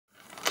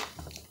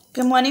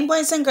Good morning,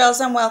 boys and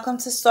girls, and welcome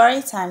to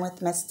Story Time with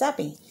Miss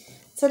Debbie.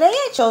 Today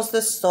I chose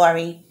the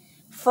story,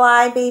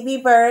 Fly, Baby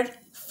Bird,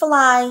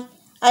 Fly.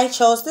 I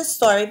chose this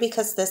story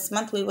because this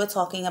month we were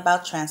talking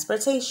about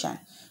transportation.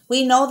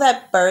 We know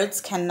that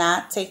birds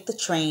cannot take the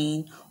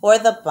train or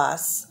the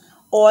bus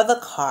or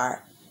the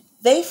car.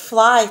 They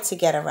fly to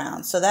get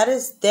around, so that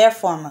is their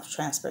form of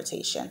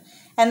transportation.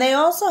 And they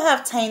also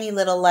have tiny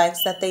little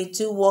legs that they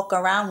do walk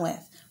around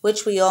with,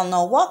 which we all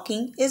know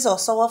walking is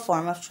also a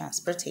form of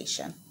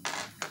transportation.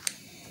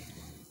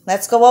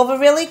 Let's go over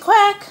really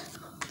quick.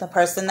 The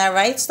person that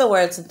writes the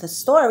words in the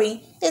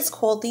story is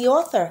called the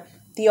author.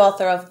 The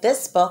author of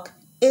this book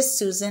is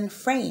Susan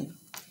Frame.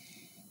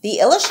 The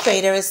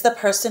illustrator is the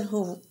person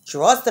who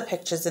draws the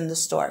pictures in the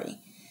story.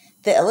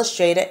 The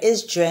illustrator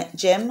is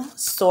Jim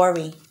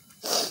Story.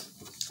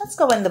 Let's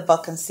go in the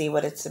book and see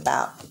what it's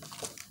about.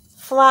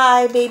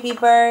 Fly, baby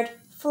bird,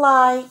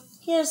 fly.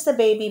 Here's the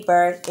baby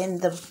bird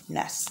in the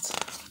nest.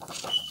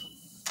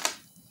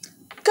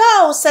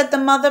 Go, said the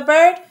mother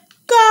bird.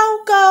 Go,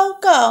 go,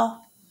 go.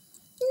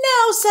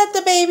 No, said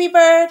the baby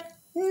bird.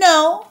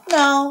 No,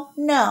 no,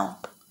 no.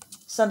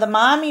 So the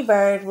mommy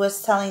bird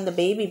was telling the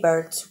baby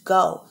bird to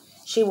go.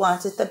 She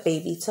wanted the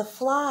baby to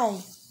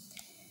fly.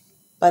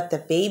 But the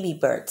baby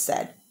bird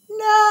said,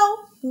 no,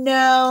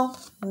 no,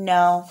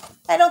 no.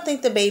 I don't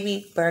think the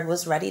baby bird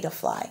was ready to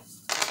fly.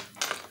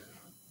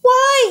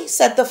 Why,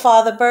 said the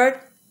father bird.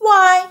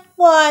 Why?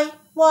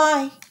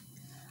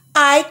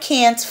 I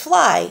can't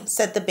fly,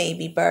 said the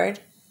baby bird.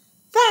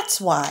 That's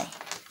why.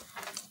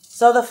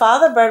 So the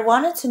father bird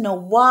wanted to know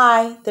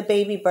why the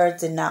baby bird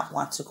did not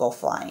want to go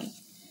flying.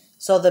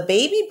 So the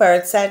baby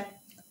bird said,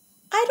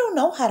 I don't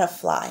know how to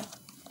fly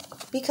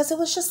because it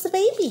was just a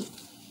baby.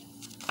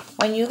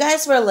 When you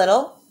guys were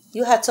little,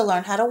 you had to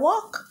learn how to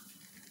walk.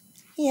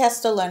 He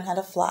has to learn how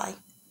to fly.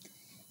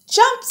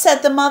 Jump, said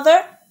the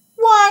mother.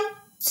 1,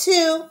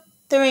 2,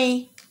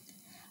 3.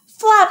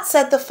 Flap,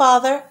 said the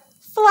father.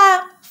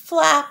 Flap,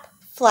 flap,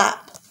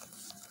 flap.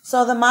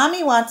 So the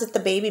mommy wanted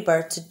the baby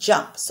bird to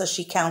jump, so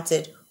she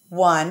counted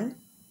 1,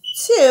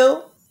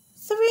 2,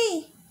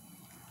 3.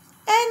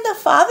 And the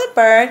father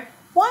bird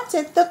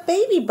wanted the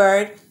baby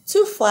bird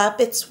to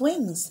flap its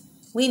wings.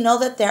 We know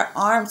that their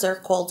arms are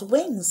called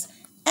wings,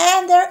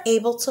 and they're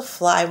able to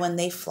fly when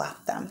they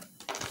flap them.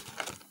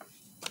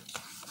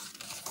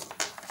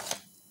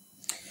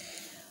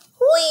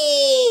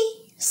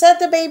 Whee! Said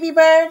the baby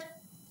bird.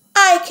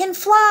 I can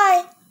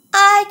fly.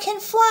 I can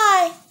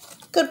fly.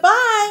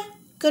 Goodbye.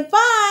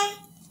 Goodbye.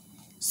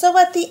 So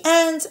at the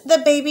end,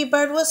 the baby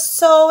bird was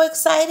so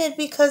excited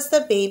because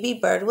the baby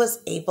bird was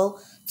able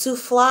to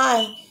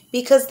fly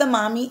because the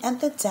mommy and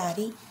the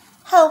daddy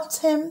helped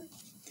him.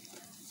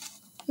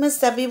 Miss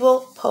Debbie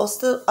will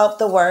post up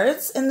the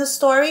words in the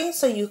story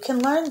so you can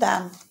learn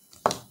them.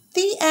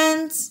 The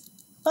end.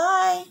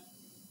 Bye.